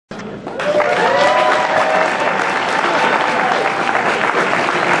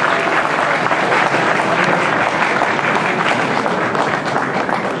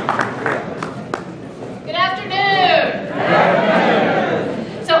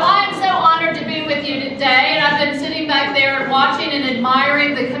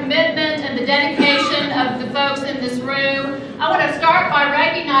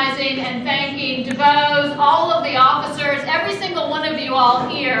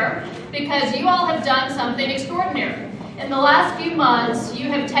here because you all have done something extraordinary. In the last few months, you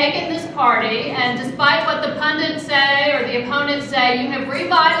have taken this party, and despite what the pundits say or the opponents say, you have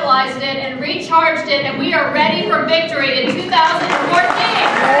revitalized it and recharged it, and we are ready for victory in 2014.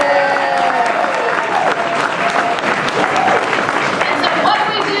 And so what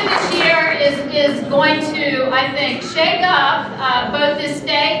we do this year is going to, I think, shake up both this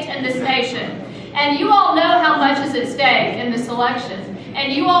state and this nation. And you all know how much is at stake in this election.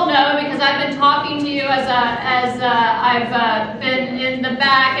 And you all know, because I've been talking to you as I've been in the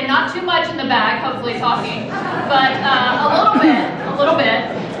back, and not too much in the back, hopefully talking, but a little bit.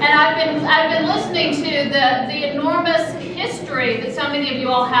 And I've been listening to the enormous history that so many of you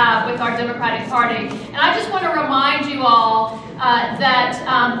all have with our Democratic Party. And I just want to remind you all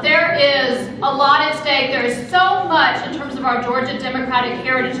that there is a lot at stake. There is so much in terms of our Georgia Democratic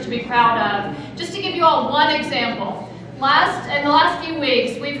heritage to be proud of. Just to give you all one example. In the last few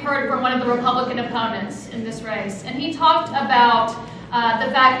weeks, we've heard from one of the Republican opponents in this race, and he talked about the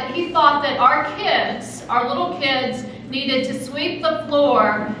fact that he thought that our little kids, needed to sweep the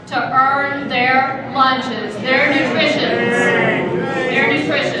floor to earn their lunches, their nutrition.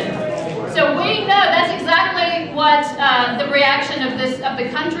 So we know that's exactly what the reaction of the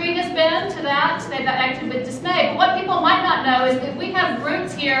country has been to that. They've acted with dismay. But what people might not know is that we have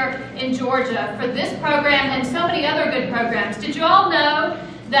roots here in Georgia for this program and so many other good programs. Did you all know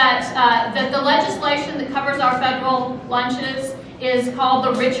that that the legislation that covers our federal lunches is called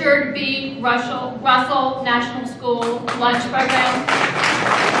the Richard B. Russell National School Lunch Program?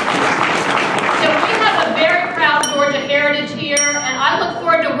 So we have a very proud Georgia heritage here, and I look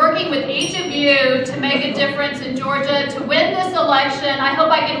forward to working with each of you to make a difference in Georgia, to win this election. I hope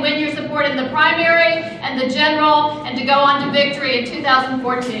I can win your support in the primary and the general, and to go on to victory in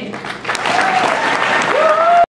 2014.